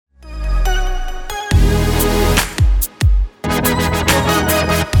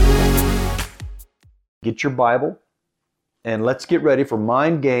Get your Bible and let's get ready for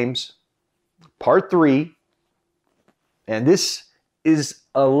Mind Games, Part 3. And this is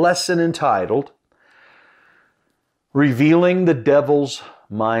a lesson entitled Revealing the Devil's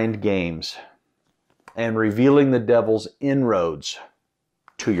Mind Games and Revealing the Devil's Inroads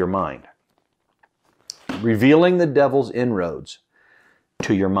to your mind. Revealing the devil's inroads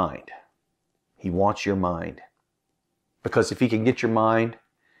to your mind. He wants your mind. Because if he can get your mind,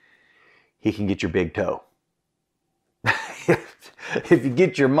 he can get your big toe. If you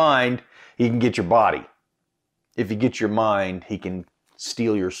get your mind, he can get your body. If you get your mind, he can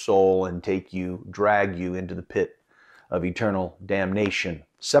steal your soul and drag you into the pit of eternal damnation,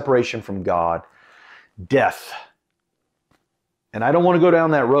 separation from God, death. And I don't want to go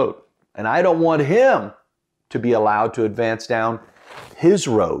down that road. And I don't want him to be allowed to advance down his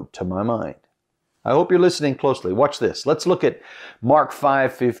road to my mind. I hope you're listening closely. Watch this. Let's look at Mark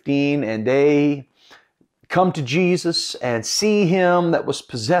 5:15. And they come to Jesus and see him that was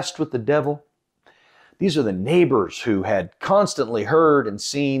possessed with the devil. These are the neighbors who had constantly heard and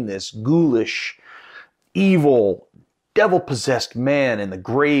seen this ghoulish, evil, devil-possessed man in the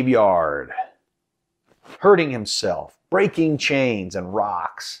graveyard, hurting himself, breaking chains and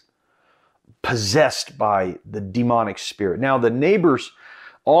rocks, possessed by the demonic spirit. Now, the neighbors,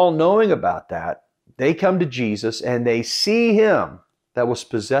 all knowing about that, they come to Jesus and they see him that was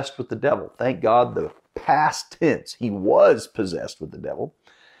possessed with the devil. Thank God, the past tense. He was possessed with the devil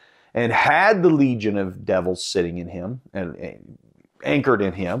and had the legion of devils sitting in him and anchored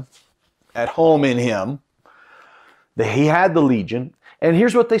in him, at home in him. He had the legion. And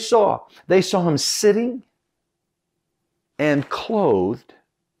here's what they saw. They saw him sitting and clothed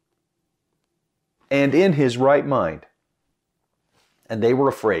and in his right mind. And they were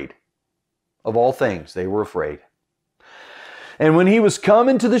afraid. Of all things, they were afraid. And when he was come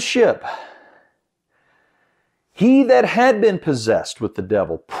into the ship, he that had been possessed with the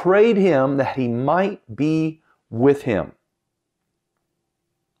devil prayed him that he might be with him.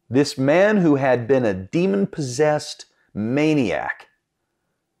 This man who had been a demon-possessed maniac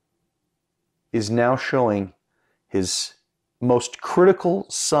is now showing his most critical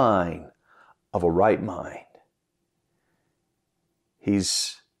sign of a right mind.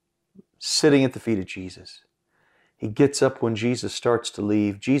 He's sitting at the feet of Jesus. He gets up when Jesus starts to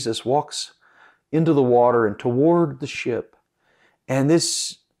leave. Jesus walks into the water and toward the ship. And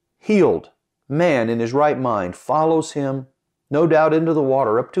this healed man in his right mind follows him, no doubt into the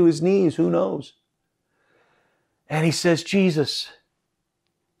water, up to his knees, who knows? And he says, Jesus,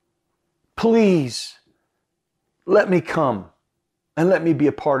 please let me come and let me be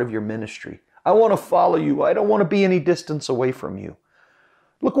a part of your ministry. I want to follow you. I don't want to be any distance away from you.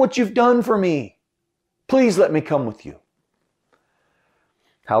 Look what you've done for me. Please let me come with you.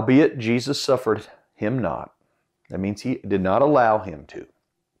 Howbeit, Jesus suffered him not. That means he did not allow him to.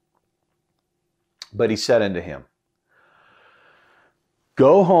 But he said unto him,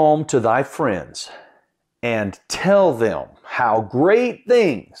 Go home to thy friends and tell them how great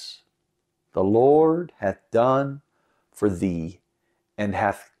things the Lord hath done for thee and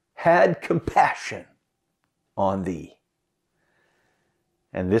hath had compassion on thee.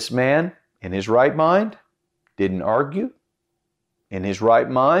 And this man, in his right mind, didn't argue. In his right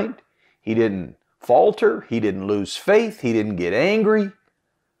mind, he didn't falter. He didn't lose faith. He didn't get angry.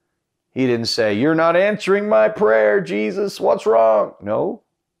 He didn't say, You're not answering my prayer, Jesus. What's wrong? No.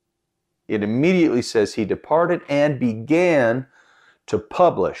 It immediately says he departed and began to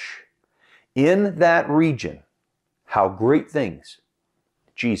publish in that region how great things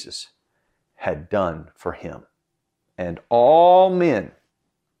Jesus had done for him. And all men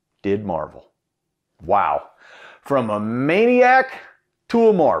did marvel. Wow. From a maniac to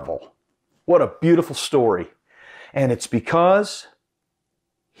a marvel. What a beautiful story. And it's because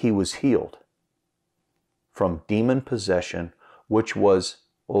he was healed from demon possession, which was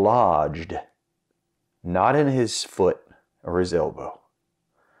lodged not in his foot or his elbow.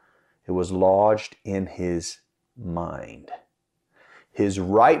 It was lodged in his mind. His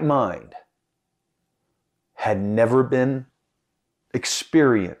right mind had never been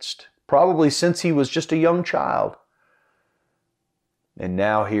experienced, probably since he was just a young child. And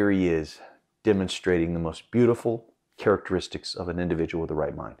now here he is, demonstrating the most beautiful characteristics of an individual with the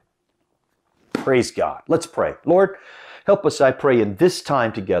right mind. Praise God. Let's pray. Lord, help us, I pray, in this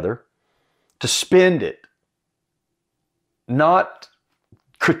time together to spend it not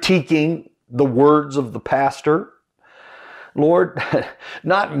critiquing the words of the pastor, Lord,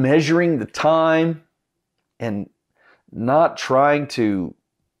 not measuring the time and not trying to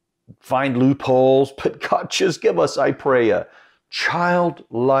find loopholes, but God, just give us, I pray, a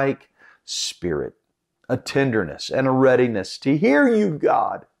childlike spirit a tenderness and a readiness to hear you,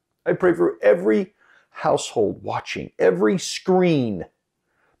 God. I pray for every household watching, every screen,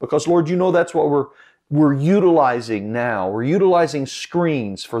 because Lord, you know that's what we're utilizing now. We're utilizing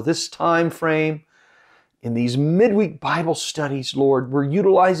screens for this time frame. In these midweek Bible studies, Lord, we're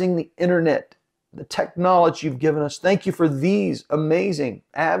utilizing the internet, the technology you've given us. Thank you for these amazing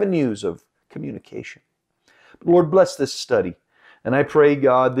avenues of communication. But Lord, bless this study. And I pray,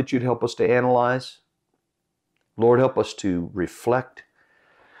 God, that you'd help us to analyze. Lord, help us to reflect.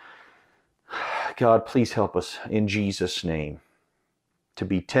 God, please help us in Jesus' name to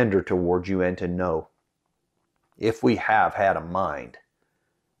be tender towards you and to know if we have had a mind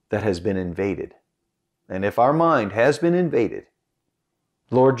that has been invaded. And if our mind has been invaded,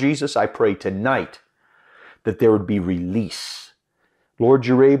 Lord Jesus, I pray tonight that there would be release. Lord,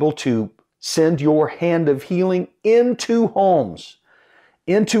 you're able to send your hand of healing into homes,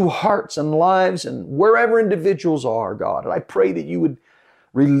 into hearts and lives and wherever individuals are, God. And I pray that you would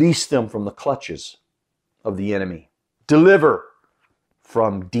release them from the clutches of the enemy. Deliver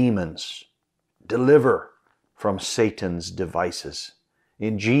from demons. Deliver from Satan's devices.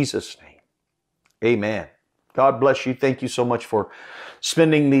 In Jesus' name, amen. God bless you. Thank you so much for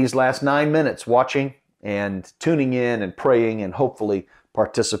spending these last 9 minutes watching and tuning in and praying and hopefully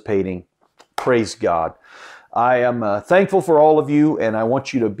participating. Praise God. I am thankful for all of you, and I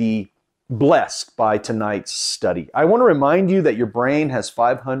want you to be blessed by tonight's study. I want to remind you that your brain has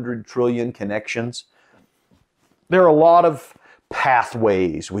 500 trillion connections. There are a lot of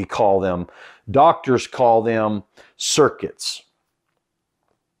pathways, we call them. Doctors call them circuits.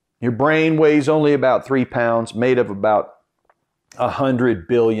 Your brain weighs only about 3 pounds, made of about 100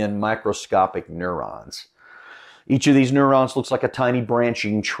 billion microscopic neurons. Each of these neurons looks like a tiny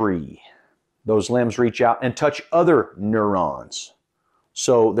branching tree. Those limbs reach out and touch other neurons.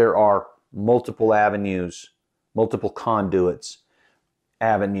 So there are multiple avenues, multiple conduits,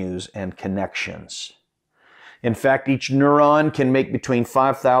 avenues, and connections. In fact, each neuron can make between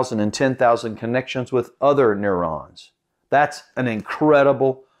 5,000 and 10,000 connections with other neurons. That's an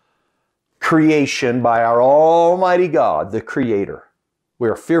incredible creation by our Almighty God, the Creator. We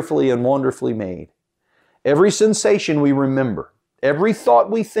are fearfully and wonderfully made. Every sensation we remember, every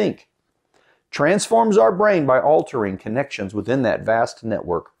thought we think, transforms our brain by altering connections within that vast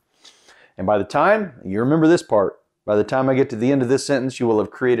network. And by the time, you remember this part, by the time I get to the end of this sentence, you will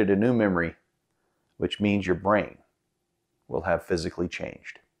have created a new memory, which means your brain will have physically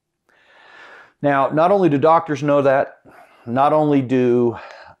changed. Now, not only do doctors know that, not only do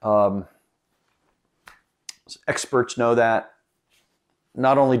experts know that,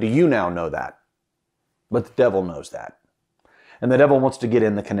 not only do you now know that, but the devil knows that. And the devil wants to get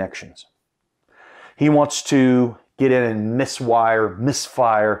in the connections. He wants to get in and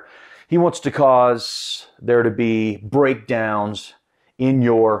misfire. He wants to cause there to be breakdowns in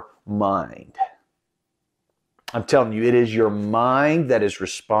your mind. I'm telling you, it is your mind that is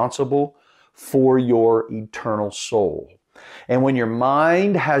responsible for your eternal soul. And when your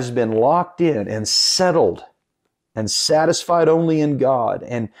mind has been locked in and settled and satisfied only in God,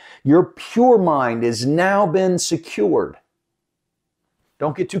 and your pure mind has now been secured,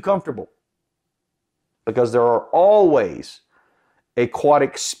 don't get too comfortable. Because there are always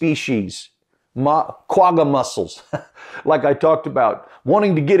aquatic species, quagga mussels, like I talked about,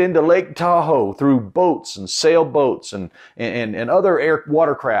 wanting to get into Lake Tahoe through boats and sailboats and other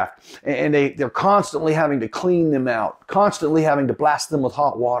watercraft. And they're constantly having to clean them out, constantly having to blast them with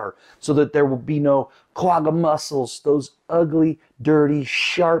hot water so that there will be no quagga mussels, those ugly, dirty,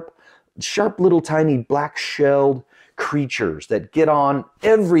 sharp little tiny black-shelled creatures that get on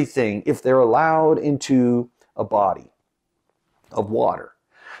everything if they're allowed into a body of water.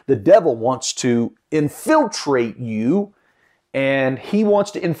 The devil wants to infiltrate you, and he wants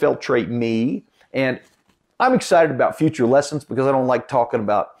to infiltrate me. And I'm excited about future lessons because I don't like talking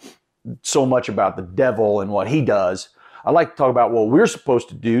about so much about the devil and what he does. I like to talk about what we're supposed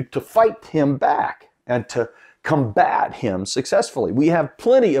to do to fight him back and to combat him successfully. We have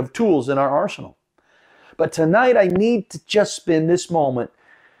plenty of tools in our arsenal. But tonight I need to just spend this moment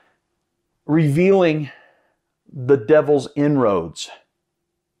revealing the devil's inroads.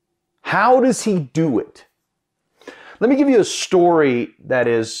 How does he do it? Let me give you a story that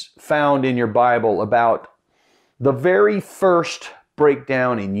is found in your Bible about the very first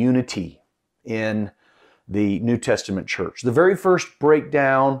breakdown in unity in the New Testament church. The very first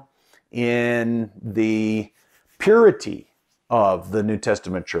breakdown in the purity of the New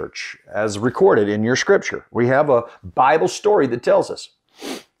Testament church as recorded in your scripture. We have a Bible story that tells us.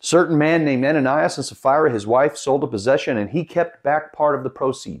 Certain man named Ananias and Sapphira, his wife, sold a possession and he kept back part of the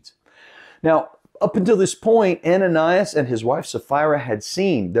proceeds. Now, up until this point, Ananias and his wife Sapphira had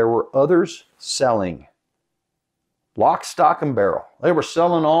seen there were others selling. Lock, stock, and barrel. They were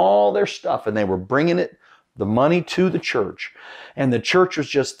selling all their stuff and they were bringing it, the money, to the church. And the church was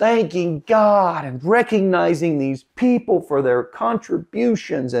just thanking God and recognizing these people for their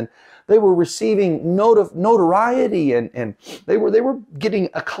contributions. And they were receiving notoriety and they were getting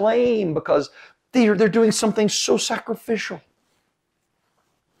acclaim because they're doing something so sacrificial.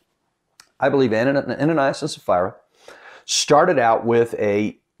 I believe Ananias and Sapphira started out with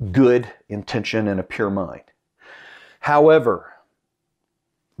a good intention and a pure mind. However,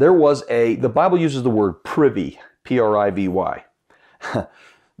 there was the Bible uses the word privy, P-R-I-V-Y.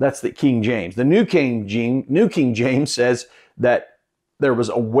 That's the King James. The New King James says that there was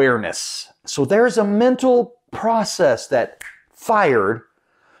awareness. So there's a mental process that fired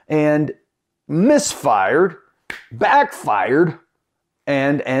and misfired, backfired,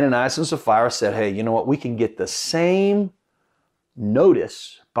 and Ananias and Sapphira said, hey, you know what? We can get the same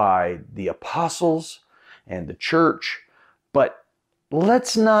notice by the apostles and the church, but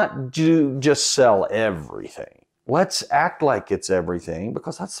let's not just sell everything. Let's act like it's everything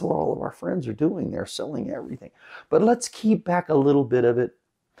because that's what all of our friends are doing. They're selling everything. But let's keep back a little bit of it.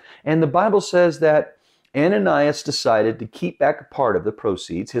 And the Bible says that Ananias decided to keep back a part of the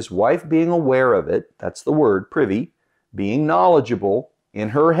proceeds, his wife being aware of it, that's the word, privy, being knowledgeable in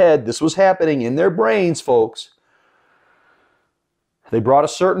her head. This was happening in their brains, folks. They brought a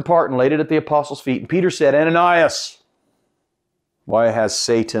certain part and laid it at the apostles' feet. And Peter said, Ananias, why has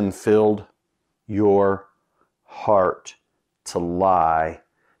Satan filled your heart to lie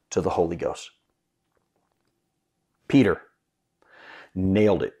to the Holy Ghost? Peter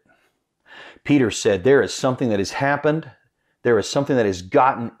nailed it. Peter said, there is something that has happened. There is something that has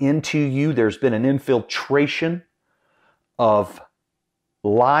gotten into you. There's been an infiltration of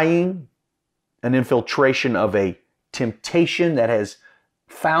lying, an infiltration of a temptation that has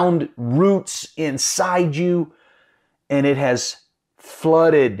found roots inside you, and it has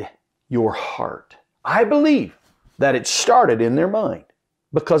flooded your heart. I believe that it started in their mind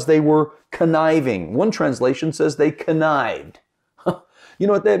because they were conniving. One translation says they connived. You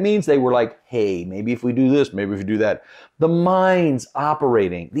know what that means? They were like, hey, maybe if we do this, maybe if we do that. The mind's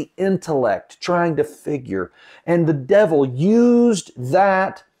operating, the intellect trying to figure. And the devil used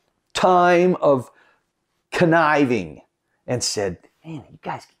that time of conniving and said, man, you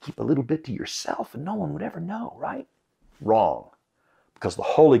guys could keep a little bit to yourself and no one would ever know, right? Wrong. Because the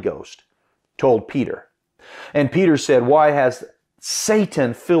Holy Ghost told Peter. And Peter said, why has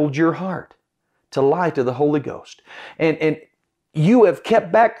Satan filled your heart to lie to the Holy Ghost? And you have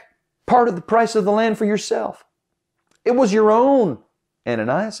kept back part of the price of the land for yourself. It was your own,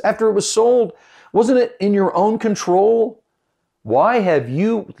 Ananias. After it was sold, wasn't it in your own control? Why have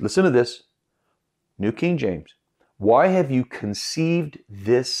you, listen to this, New King James, why have you conceived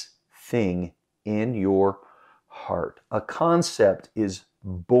this thing in your heart? A concept is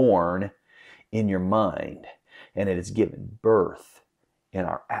born in your mind, and it is given birth in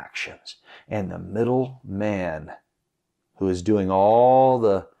our actions. And the middle man who is doing all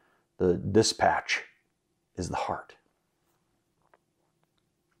the dispatch is the heart.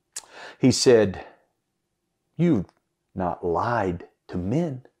 He said, you've not lied to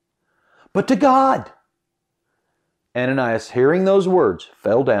men, but to God. Ananias, hearing those words,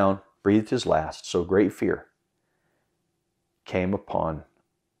 fell down, breathed his last, so great fear came upon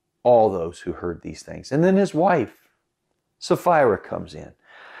all those who heard these things. And then his wife, Sapphira, comes in,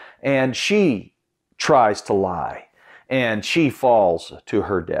 and she tries to lie. And she falls to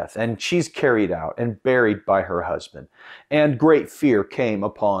her death, and she's carried out and buried by her husband. And great fear came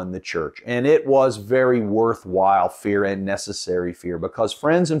upon the church. And it was very worthwhile fear and necessary fear because,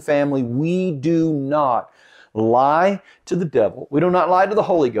 friends and family, we do not lie to the devil. We do not lie to the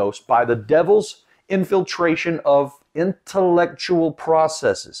Holy Ghost by the devil's infiltration of intellectual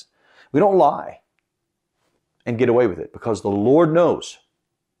processes. We don't lie and get away with it because the Lord knows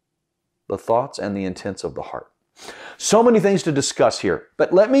the thoughts and the intents of the heart. So many things to discuss here,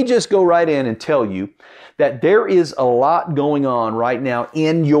 but let me just go right in and tell you that there is a lot going on right now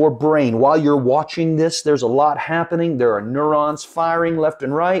in your brain. While you're watching this, there's a lot happening. There are neurons firing left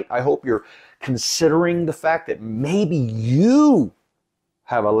and right. I hope you're considering the fact that maybe you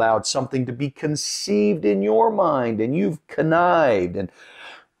have allowed something to be conceived in your mind and you've connived, and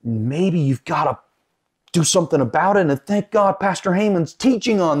maybe you've got to do something about it. And thank God Pastor Heyman's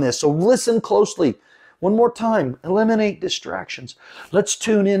teaching on this, so listen closely. One more time, eliminate distractions. Let's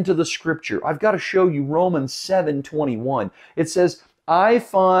tune into the scripture. I've got to show you Romans 7:21. It says, I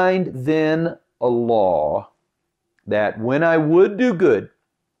find then a law that when I would do good,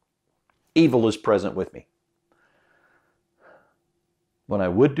 Evil is present with me. When I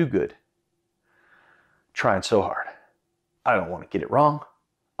would do good, trying so hard. I don't want to get it wrong.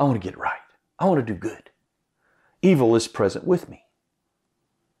 I want to get it right. I want to do good. Evil is present with me.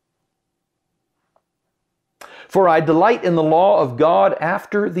 For I delight in the law of God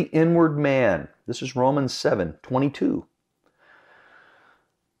after the inward man. This is Romans 7:22.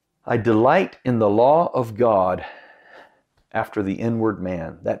 I delight in the law of God after the inward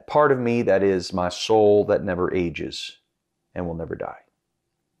man. That part of me that is my soul that never ages and will never die.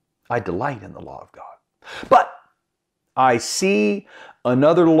 I delight in the law of God. But I see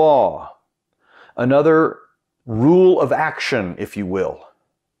another law, another rule of action, if you will,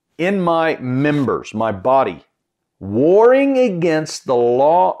 in my members, my body, warring against the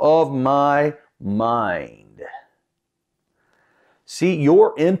law of my mind. See,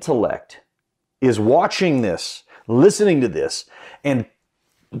 your intellect is watching this, listening to this, and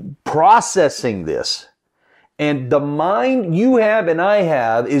processing this. And the mind you have and I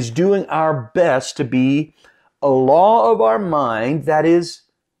have is doing our best to be a law of our mind that is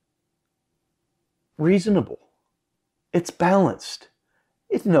reasonable. It's balanced.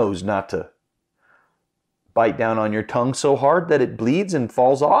 It knows not to bite down on your tongue so hard that it bleeds and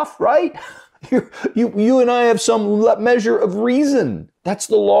falls off, right? You and I have some measure of reason. That's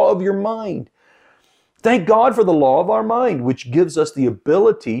the law of your mind. Thank God for the law of our mind, which gives us the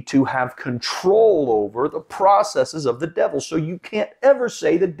ability to have control over the processes of the devil. So you can't ever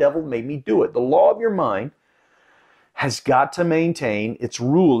say the devil made me do it. The law of your mind has got to maintain its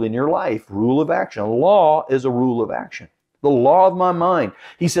rule in your life, rule of action. A law is a rule of action. The law of my mind.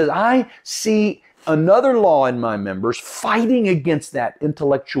 He says, I see another law in my members fighting against that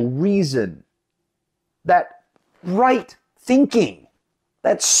intellectual reason, that right thinking,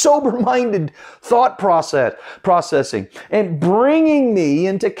 that sober-minded thought processing, and bringing me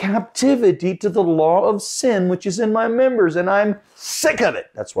into captivity to the law of sin, which is in my members, and I'm sick of it.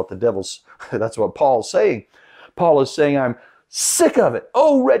 That's what Paul's saying. Paul is saying, I'm sick of it.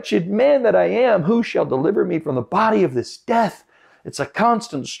 Oh, wretched man that I am, who shall deliver me from the body of this death? It's a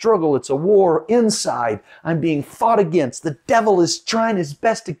constant struggle. It's a war inside. I'm being fought against. The devil is trying his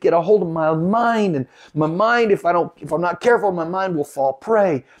best to get a hold of my mind. And my mind, if I'm not careful, my mind will fall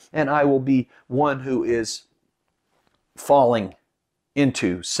prey. And I will be one who is falling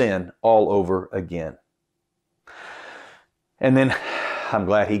into sin all over again. And then I'm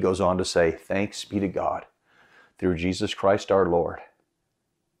glad he goes on to say, thanks be to God through Jesus Christ our Lord.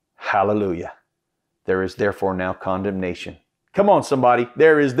 Hallelujah. There is therefore now condemnation. Come on, somebody.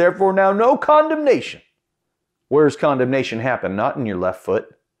 There is therefore now no condemnation. Where does condemnation happen? Not in your left foot.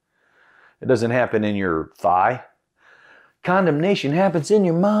 It doesn't happen in your thigh. Condemnation happens in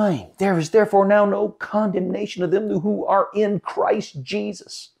your mind. There is therefore now no condemnation of them who are in Christ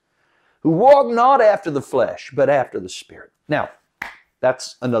Jesus, who walk not after the flesh, but after the Spirit. Now,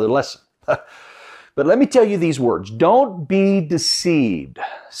 that's another lesson. But let me tell you these words. Don't be deceived.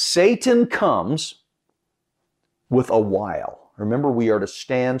 Satan comes with a wile. Remember, we are to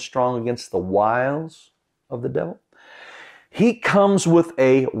stand strong against the wiles of the devil. He comes with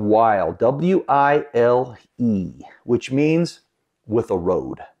a wile, W-I-L-E, which means with a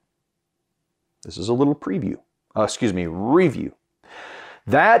road. This is a little review.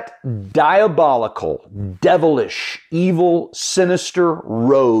 That diabolical, devilish, evil, sinister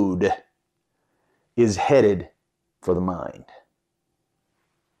road is headed for the mind.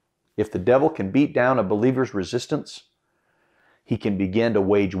 If the devil can beat down a believer's resistance, he can begin to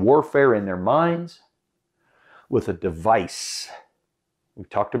wage warfare in their minds with a device. We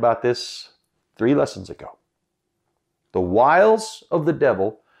talked about this 3 lessons ago. The wiles of the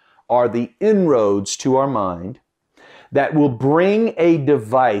devil are the inroads to our mind that will bring a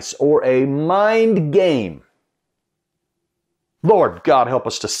device or a mind game. Lord God, help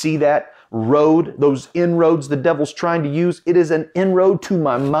us to see that road, those inroads the devil's trying to use. It is an inroad to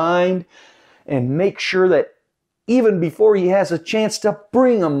my mind, and make sure that even before he has a chance to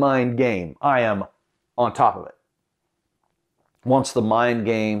bring a mind game, I am on top of it. Once the mind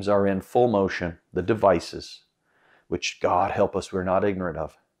games are in full motion, the devices, which God help us, we're not ignorant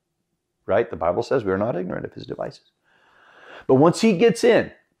of, right? The Bible says we're not ignorant of his devices. But once he gets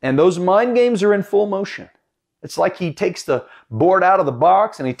in and those mind games are in full motion, it's like he takes the board out of the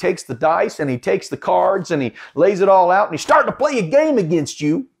box and he takes the dice and he takes the cards and he lays it all out and he's starting to play a game against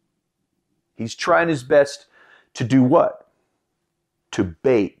you. He's trying his best to do what? To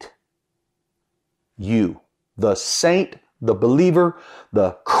bait you, the saint, the believer,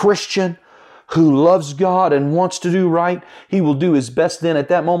 the Christian who loves God and wants to do right. He will do his best then at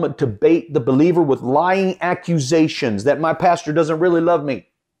that moment to bait the believer with lying accusations that my pastor doesn't really love me.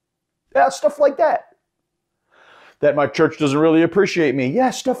 Yeah, stuff like that. That my church doesn't really appreciate me.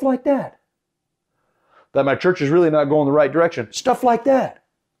 Yeah, stuff like that. That my church is really not going the right direction. Stuff like that.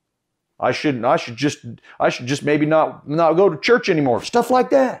 I should just maybe not go to church anymore. Stuff like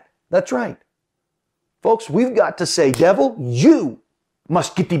that. That's right. Folks, we've got to say, devil, you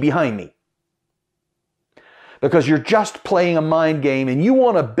must get thee behind me. Because you're just playing a mind game and you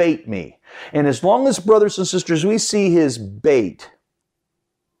want to bait me. And as long as, brothers and sisters, we see his bait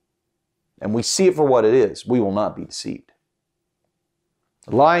and we see it for what it is, we will not be deceived.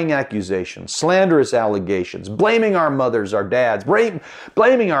 Lying accusations, slanderous allegations, blaming our mothers, our dads,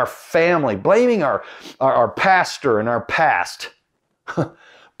 blaming our family, blaming our pastor and our past,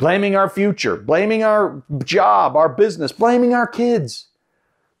 blaming our future, blaming our job, our business, blaming our kids.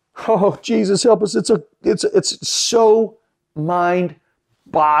 Oh, Jesus, help us. It's so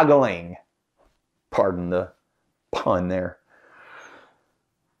mind-boggling. Pardon the pun there.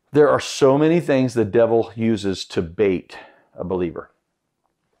 There are so many things the devil uses to bait a believer.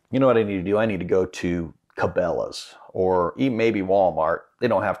 You know what I need to do? I need to go to Cabela's or even maybe Walmart. They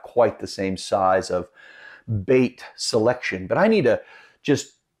don't have quite the same size of bait selection, but I need to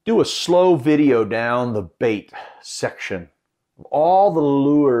just do a slow video down the bait section. All the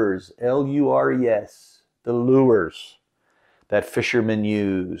lures, L-U-R-E-S, the lures that fishermen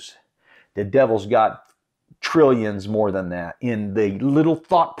use. The devil's got trillions more than that in the little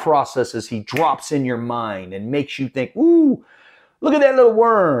thought processes he drops in your mind and makes you think, ooh, look at that little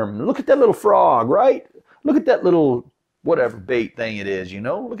worm. Look at that little frog, right? Look at that little whatever bait thing it is, you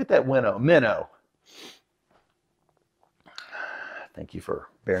know? Look at that minnow. Thank you for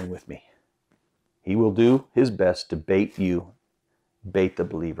bearing with me. He will do his best to bait you, bait the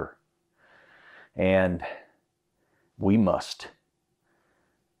believer. And we must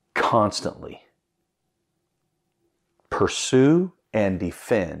constantly pursue and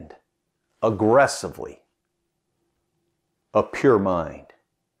defend aggressively a pure mind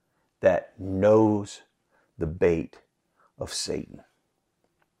that knows the bait of Satan.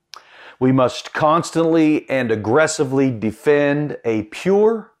 We must constantly and aggressively defend a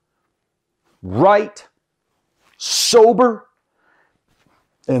pure, right, sober,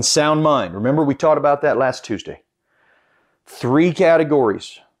 and sound mind. Remember, we taught about that last Tuesday. 3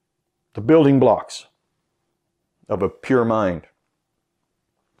 categories, the building blocks of a pure mind.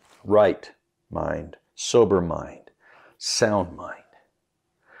 Right mind, sober mind, sound mind.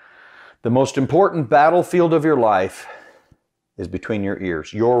 The most important battlefield of your life is between your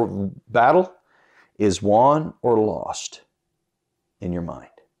ears. Your battle is won or lost in your mind.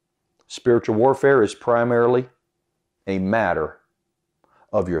 Spiritual warfare is primarily a matter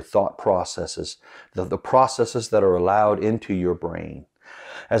of your thought processes, the processes that are allowed into your brain.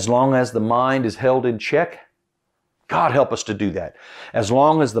 As long as the mind is held in check, God help us to do that. As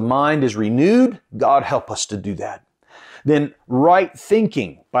long as the mind is renewed, God help us to do that. Then right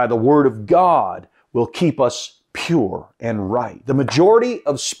thinking by the Word of God will keep us pure and right. The majority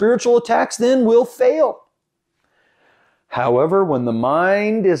of spiritual attacks then will fail. However, when the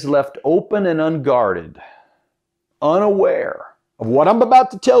mind is left open and unguarded, unaware of what I'm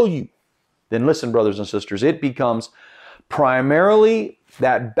about to tell you, then listen, brothers and sisters, it becomes primarily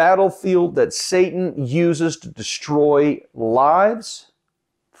that battlefield that Satan uses to destroy lives,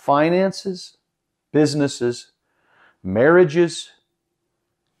 finances, businesses, marriages,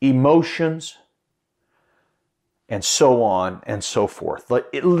 emotions, and so on and so forth. The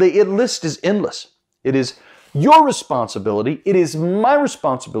list is endless. It is your responsibility, it is my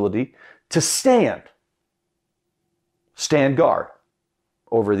responsibility to stand guard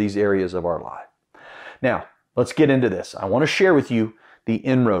over these areas of our life. Now, let's get into this. I want to share with you the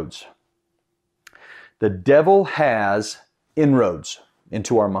inroads. The devil has inroads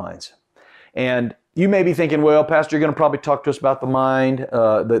into our minds. And you may be thinking, well, Pastor, you're going to probably talk to us about the mind,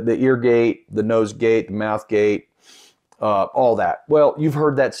 the ear gate, the nose gate, the mouth gate, all that. Well, you've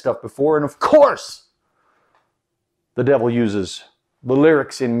heard that stuff before. And of course, the devil uses the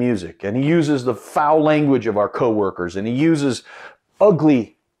lyrics in music, and he uses the foul language of our coworkers, and he uses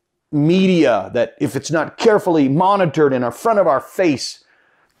ugly media that if it's not carefully monitored in front of our face,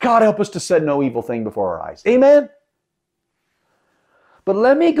 God help us to set no evil thing before our eyes. Amen? But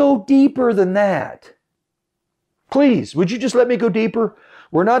let me go deeper than that. Please, would you just let me go deeper?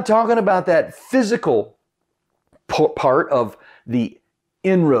 We're not talking about that physical part of the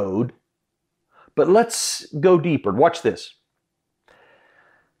inroad, but let's go deeper. Watch this.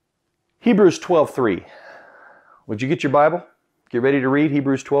 Hebrews 12:3. Would you get your Bible? Get ready to read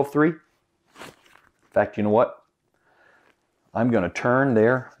Hebrews 12:3. In fact, you know what? I'm going to turn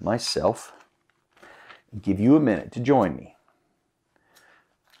there myself and give you a minute to join me.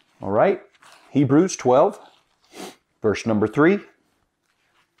 All right, Hebrews 12, verse number 3.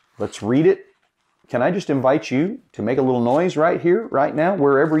 Let's read it. Can I just invite you to make a little noise right here, right now,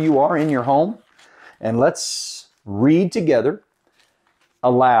 wherever you are in your home, and let's read together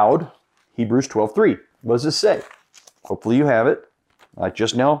aloud Hebrews 12:3. What does it say? Hopefully you have it. I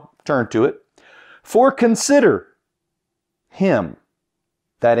just now turned to it. For consider him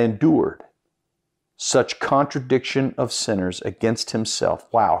that endured such contradiction of sinners against himself.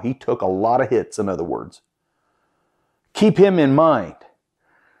 Wow, he took a lot of hits, in other words. Keep him in mind,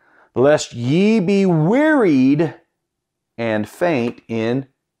 lest ye be wearied and faint in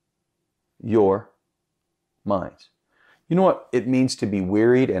your minds. You know what it means to be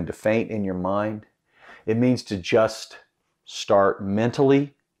wearied and to faint in your mind? It means to just start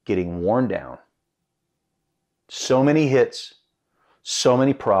mentally getting worn down. So many hits, so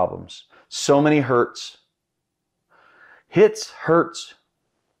many problems, so many hurts. Hits, hurts.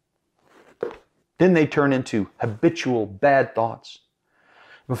 Then they turn into habitual bad thoughts.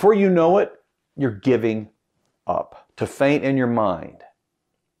 Before you know it, you're giving up. To faint in your mind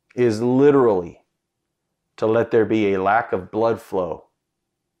is literally to let there be a lack of blood flow.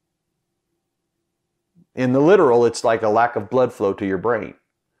 In the literal, it's like a lack of blood flow to your brain.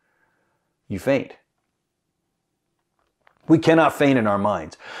 You faint. We cannot faint in our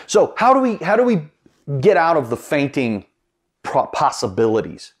minds. So how do we get out of the fainting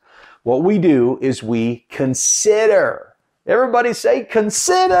possibilities? What we do is we consider. Everybody say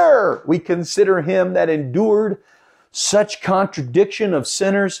consider. We consider him that endured such contradiction of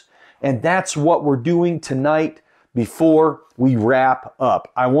sinners. And that's what we're doing tonight before we wrap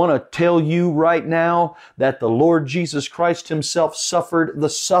up. I want to tell you right now that the Lord Jesus Christ himself suffered the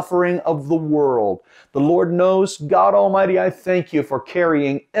suffering of the world. The Lord knows, God Almighty, I thank you for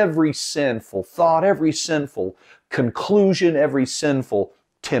carrying every sinful thought, every sinful conclusion, every sinful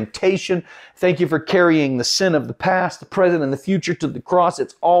temptation. Thank you for carrying the sin of the past, the present, and the future to the cross.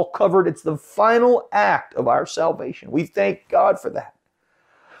 It's all covered. It's the final act of our salvation. We thank God for that.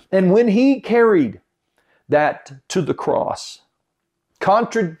 And when he carried that to the cross,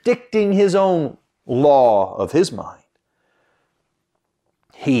 contradicting his own law of his mind,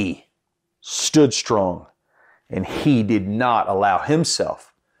 he stood strong and he did not allow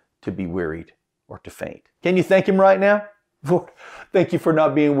himself to be wearied or to faint. Can you thank him right now? Lord, thank you for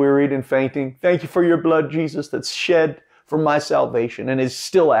not being wearied and fainting. Thank you for your blood, Jesus, that's shed for my salvation and is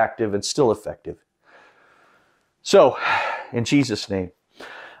still active and still effective. So, in Jesus' name,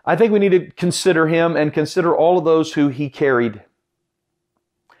 I think we need to consider him and consider all of those who he carried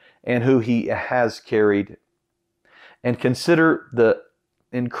and who he has carried, and consider the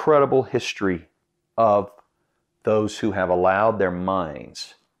incredible history of those who have allowed their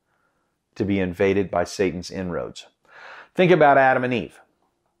minds to be invaded by Satan's inroads. Think about Adam and Eve.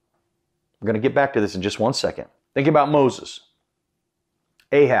 We're going to get back to this in just one second. Think about Moses,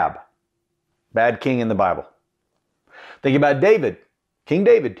 Ahab, bad king in the Bible. Think about David. King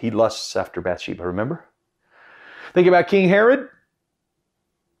David, he lusts after Bathsheba, remember? Think about King Herod,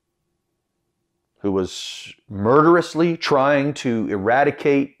 who was murderously trying to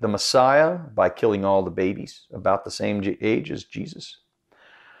eradicate the Messiah by killing all the babies about the same age as Jesus.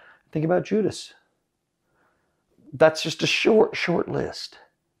 Think about Judas. That's just a short list.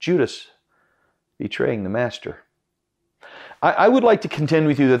 Judas betraying the master. I would like to contend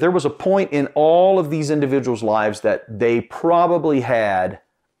with you that there was a point in all of these individuals' lives that they probably had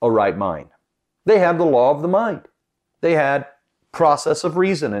a right mind. They had the law of the mind. They had process of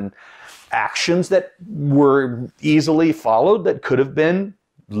reason and actions that were easily followed that could have been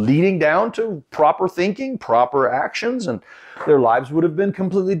leading down to proper thinking, proper actions, and their lives would have been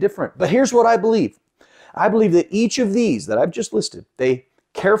completely different. But here's what I believe. I believe that each of these that I've just listed,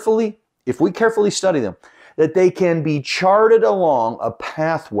 if we carefully study them, that they can be charted along a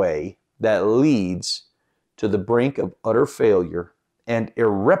pathway that leads to the brink of utter failure and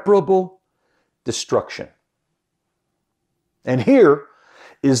irreparable destruction. And here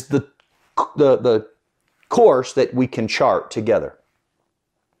is the course that we can chart together.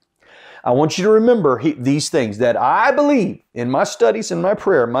 I want you to remember these things that I believe in my studies and my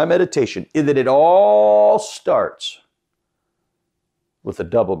prayer, my meditation, is that it all starts with a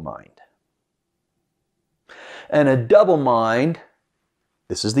double mind. And a double mind,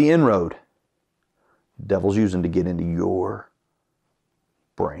 this is the inroad the devil's using to get into your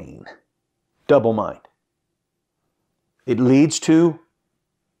brain. Double mind. It leads to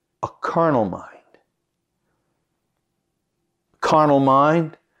a carnal mind. Carnal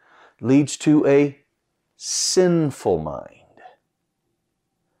mind leads to a sinful mind.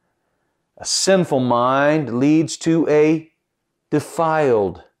 A sinful mind leads to a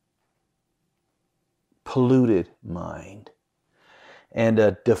defiled polluted mind. And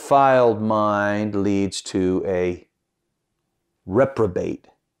a defiled mind leads to a reprobate,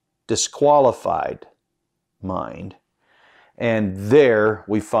 disqualified mind. And there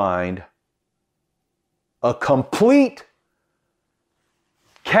we find a complete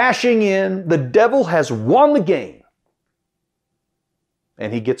cashing in. The devil has won the game.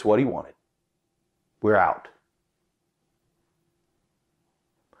 And he gets what he wanted. We're out.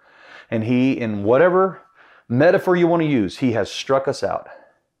 And he, in whatever metaphor you want to use, he has struck us out.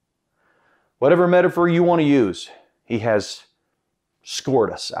 Whatever metaphor you want to use, he has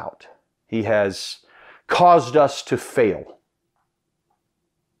scored us out. He has caused us to fail.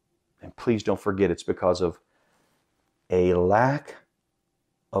 And please don't forget, it's because of a lack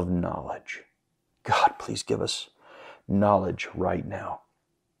of knowledge. God, please give us knowledge right now.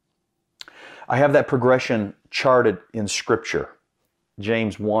 I have that progression charted in Scripture.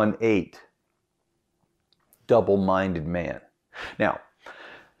 James 1:8. Double-minded man. Now,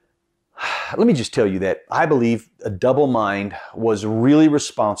 let me just tell you that I believe a double mind was really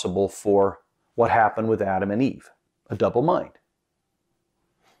responsible for what happened with Adam and Eve. A double mind.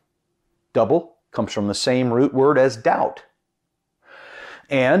 Double comes from the same root word as doubt.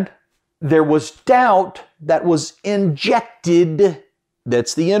 And there was doubt that was injected,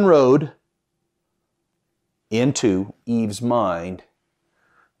 that's the inroad, into Eve's mind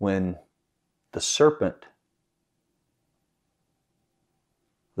when the serpent,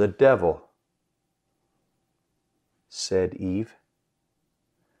 the devil, said, Eve,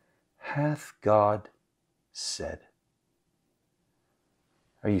 hath God said?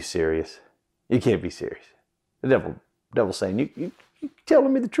 Are you serious? You can't be serious. The devil saying, you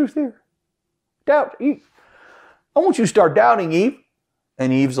telling me the truth here? Doubt. I want you to start doubting, Eve.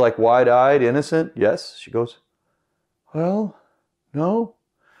 And Eve's like wide-eyed, innocent. Yes. She goes, well, no.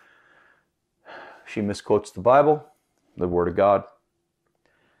 She misquotes the Bible, the Word of God.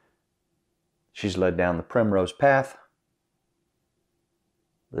 She's led down the primrose path.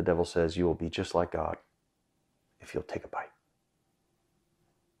 The devil says, you will be just like God if you'll take a bite.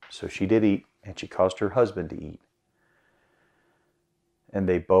 So she did eat, and she caused her husband to eat. And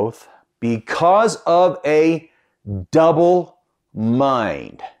they both, because of a double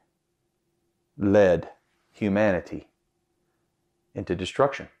mind, led humanity into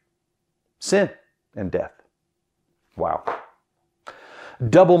destruction, sin, and death. Wow.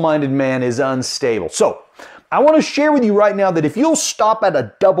 Double-minded man is unstable. So, I want to share with you right now that if you'll stop at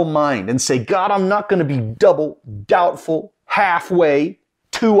a double mind and say, God, I'm not going to be double, doubtful, halfway,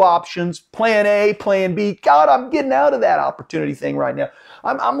 two options, plan A, plan B. God, I'm getting out of that opportunity thing right now.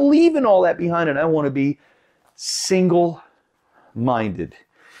 I'm leaving all that behind, and I want to be single-minded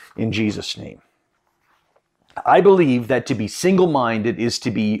in Jesus' name. I believe that to be single-minded is to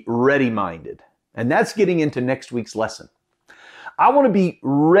be ready-minded. And that's getting into next week's lesson. I want to be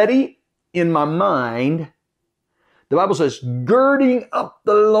ready in my mind. The Bible says, girding up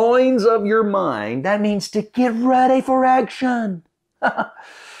the loins of your mind. That means to get ready for action.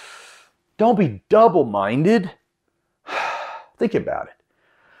 Don't be double-minded. Think about it.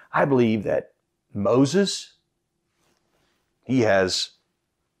 I believe that Moses, he has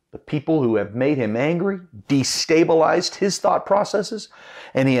the people who have made him angry, destabilized his thought processes,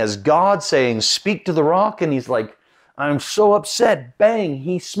 and he has God saying, speak to the rock, and he's like, I'm so upset. Bang,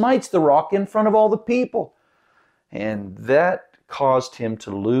 he smites the rock in front of all the people. And that caused him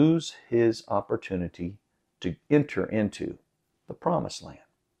to lose his opportunity to enter into the promised land.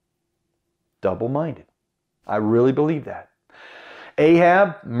 Double-minded. I really believe that.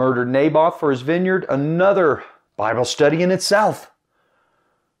 Ahab murdered Naboth for his vineyard, another Bible study in itself.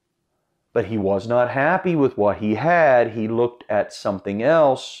 But he was not happy with what he had. He looked at something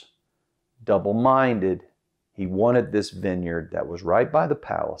else, double-minded. He wanted this vineyard that was right by the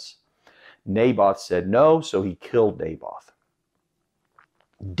palace. Naboth said no, so he killed Naboth.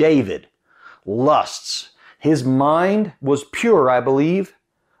 David, lusts. His mind was pure, I believe,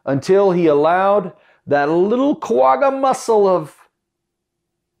 until he allowed that little quagga muscle of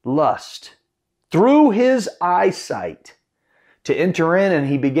lust through his eyesight to enter in, and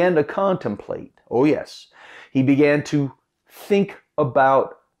he began to contemplate. Oh yes, he began to think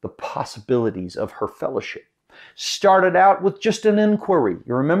about the possibilities of her fellowship. Started out with just an inquiry,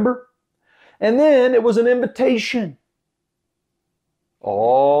 you remember? And then it was an invitation.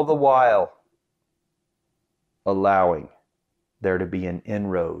 All the while allowing there to be an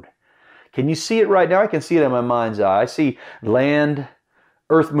inroad. Can you see it right now? I can see it in my mind's eye. I see land,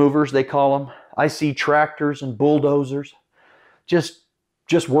 earth movers, they call them. I see tractors and bulldozers just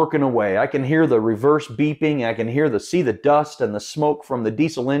just working away. I can hear the reverse beeping. I can see the dust and the smoke from the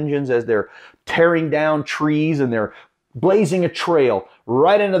diesel engines as they're tearing down trees and they're blazing a trail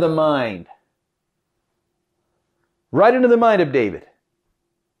right into the mind. Right into the mind of David.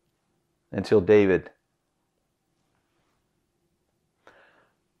 Until David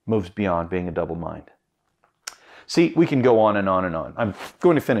moves beyond being a double mind. See, we can go on and on and on. I'm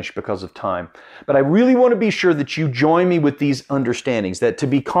going to finish because of time. But I really want to be sure that you join me with these understandings, that to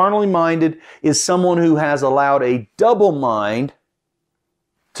be carnally minded is someone who has allowed a double mind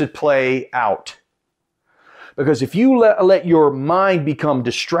to play out. Because if you let your mind become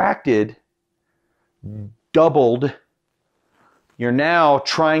distracted, doubled, you're now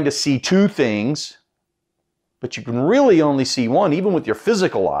trying to see two things, but you can really only see one, even with your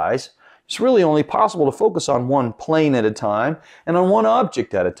physical eyes. It's really only possible to focus on one plane at a time and on one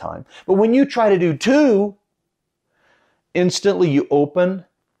object at a time. But when you try to do two, instantly you open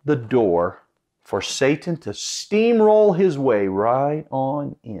the door for Satan to steamroll his way right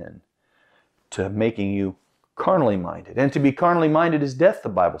on in to making you carnally minded. And to be carnally minded is death, the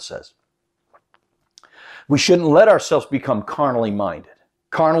Bible says. We shouldn't let ourselves become carnally minded.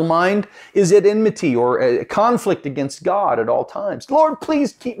 Carnal mind is at enmity or a conflict against God at all times. Lord,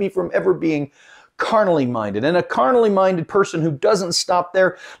 please keep me from ever being carnally minded. And a carnally minded person who doesn't stop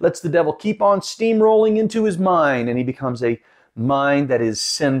there lets the devil keep on steamrolling into his mind, and he becomes a mind that is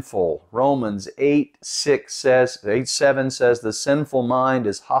sinful. Romans 8:7 says, the sinful mind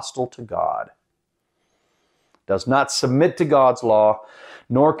is hostile to God, does not submit to God's law,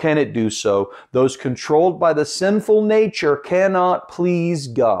 nor can it do so. Those controlled by the sinful nature cannot please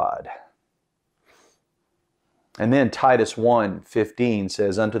God. And then Titus 1:15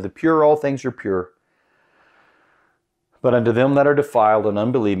 says, unto the pure all things are pure, but unto them that are defiled and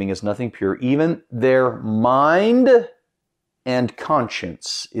unbelieving is nothing pure. Even their mind and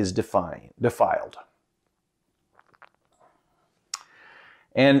conscience is defiled.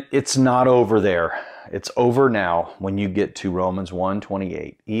 And it's not over there. It's over now when you get to Romans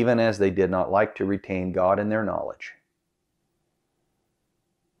 1:28. Even as they did not like to retain God in their knowledge.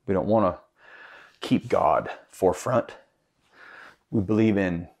 We don't want to keep God forefront. We believe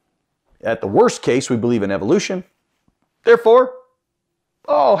in, at the worst case, we believe in evolution. Therefore,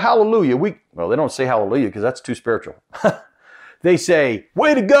 oh, hallelujah. Well, they don't say hallelujah because that's too spiritual. They say,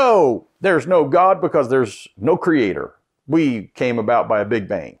 way to go. There's no God because there's no creator. We came about by a big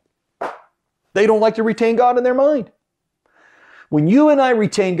bang. They don't like to retain God in their mind. When you and I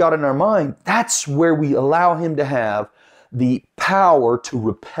retain God in our mind, that's where we allow Him to have the power to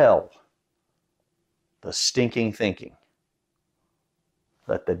repel the stinking thinking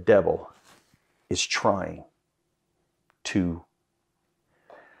that the devil is trying to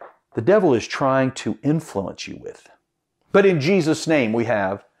influence you with. But in Jesus' name, we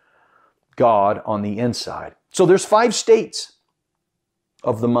have God on the inside. So there's 5 states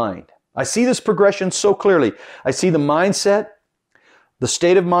of the mind. I see this progression so clearly. I see the mindset, the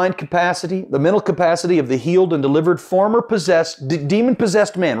state of mind capacity, the mental capacity of the healed and delivered former possessed,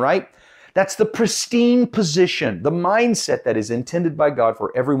 demon-possessed man, right? That's the pristine position, the mindset that is intended by God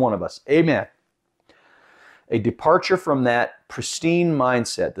for every one of us. Amen. A departure from that pristine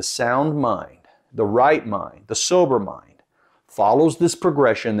mindset, the sound mind, the right mind, the sober mind, follows this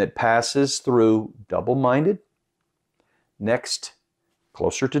progression that passes through double-minded, next,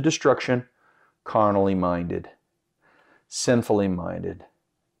 closer to destruction, carnally minded, sinfully minded,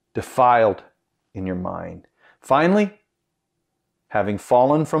 defiled in your mind. Finally, having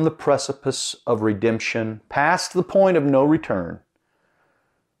fallen from the precipice of redemption, past the point of no return,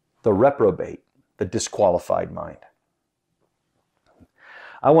 the reprobate, the disqualified mind.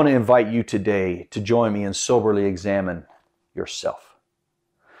 I want to invite you today to join me and soberly examine yourself.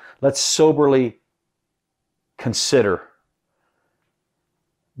 Let's soberly consider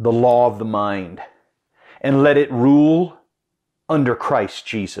the law of the mind and let it rule under Christ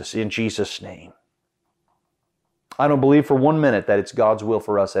Jesus, in Jesus' name. I don't believe for 1 minute that it's God's will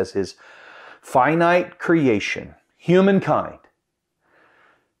for us as His finite creation, humankind,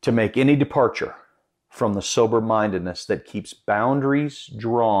 to make any departure from the sober-mindedness that keeps boundaries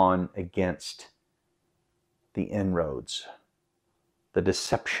drawn against the inroads, the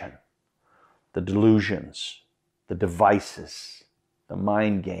deception, the delusions, the devices, the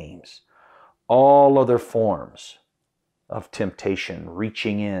mind games, all other forms of temptation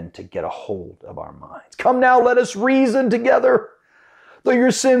reaching in to get a hold of our minds. Come now, let us reason together. Though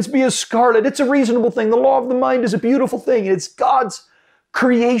your sins be as scarlet, it's a reasonable thing. The law of the mind is a beautiful thing. It's God's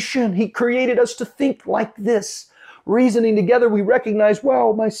creation. He created us to think like this. Reasoning together, we recognize,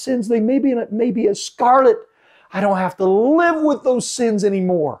 well, my sins, they may be as scarlet. I don't have to live with those sins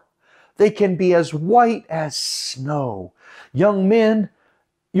anymore. They can be as white as snow. Young men,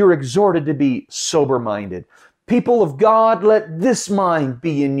 you're exhorted to be sober-minded. People of God, let this mind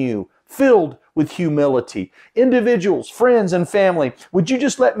be in you, filled with humility. Individuals, friends, and family, would you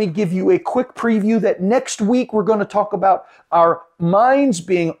just let me give you a quick preview that next week we're going to talk about our minds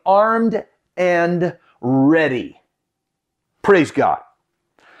being armed and ready. Praise God.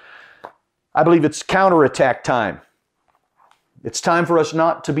 I believe it's counterattack time. It's time for us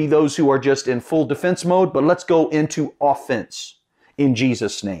not to be those who are just in full defense mode, but let's go into offense in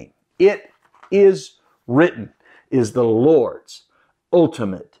Jesus' name. It is written is the Lord's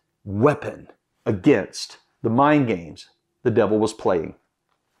ultimate weapon against the mind games the devil was playing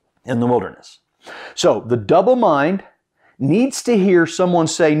in the wilderness. So the double mind needs to hear someone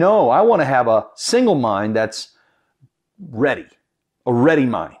say, no, I want to have a single mind that's ready, a ready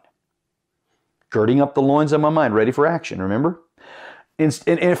mind. Girding up the loins of my mind, ready for action, remember? And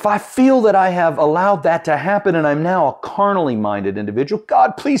if I feel that I have allowed that to happen and I'm now a carnally minded individual,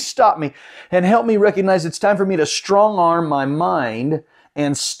 God, please stop me and help me recognize it's time for me to strong arm my mind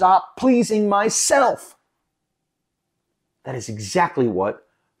and stop pleasing myself. That is exactly what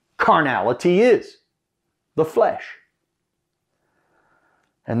carnality is, the flesh.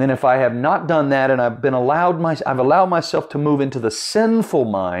 And then if I have not done that and I've allowed myself to move into the sinful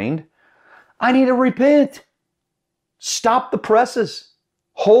mind, I need to repent. Stop the presses.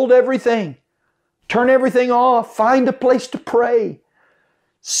 Hold everything. Turn everything off. Find a place to pray.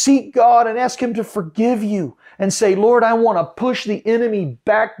 Seek God and ask Him to forgive you and say, Lord, I want to push the enemy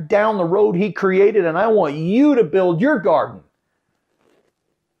back down the road he created and I want you to build your garden.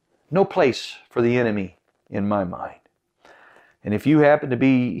 No place for the enemy in my mind. And if you happen to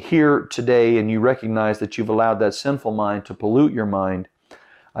be here today and you recognize that you've allowed that sinful mind to pollute your mind,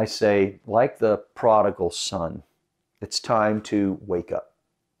 I say, like the prodigal son, it's time to wake up.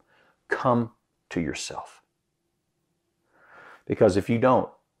 Come to yourself. Because if you don't,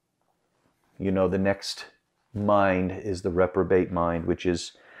 you know the next mind is the reprobate mind, which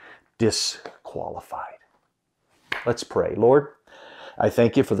is disqualified. Let's pray. Lord, I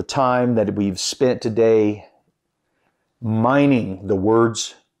thank you for the time that we've spent today mining the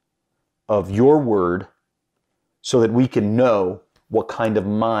words of your word so that we can know what kind of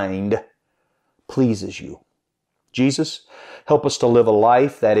mind pleases you. Jesus, help us to live a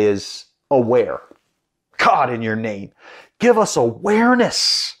life that is aware. God, in your name, give us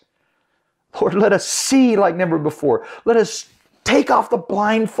awareness. Lord, let us see like never before. Let us take off the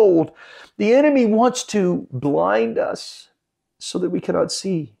blindfold. The enemy wants to blind us so that we cannot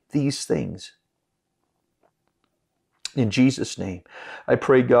see these things. In Jesus' name, I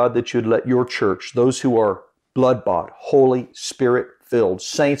pray, God, that you'd let your church, those who are blood-bought, Holy Spirit-filled,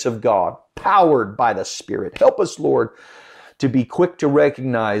 saints of God, powered by the Spirit. Help us, Lord, to be quick to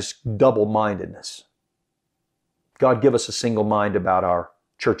recognize double-mindedness. God, give us a single mind about our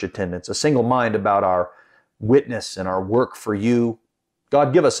church attendance, a single mind about our witness and our work for you.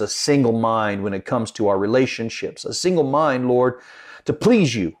 God, give us a single mind when it comes to our relationships, a single mind, Lord, to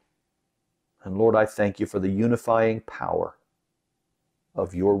please you. And Lord, I thank you for the unifying power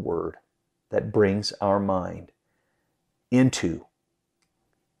of your word that brings our mind into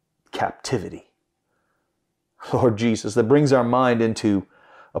captivity. Lord Jesus, that brings our mind into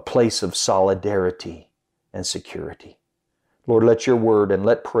a place of solidarity and security. Lord, let your word and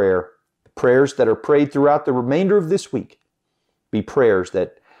let prayer, prayers that are prayed throughout the remainder of this week, be prayers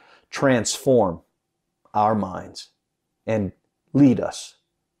that transform our minds and lead us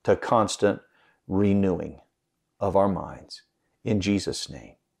to constant renewing of our minds. In Jesus'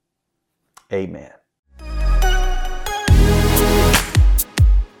 name, amen.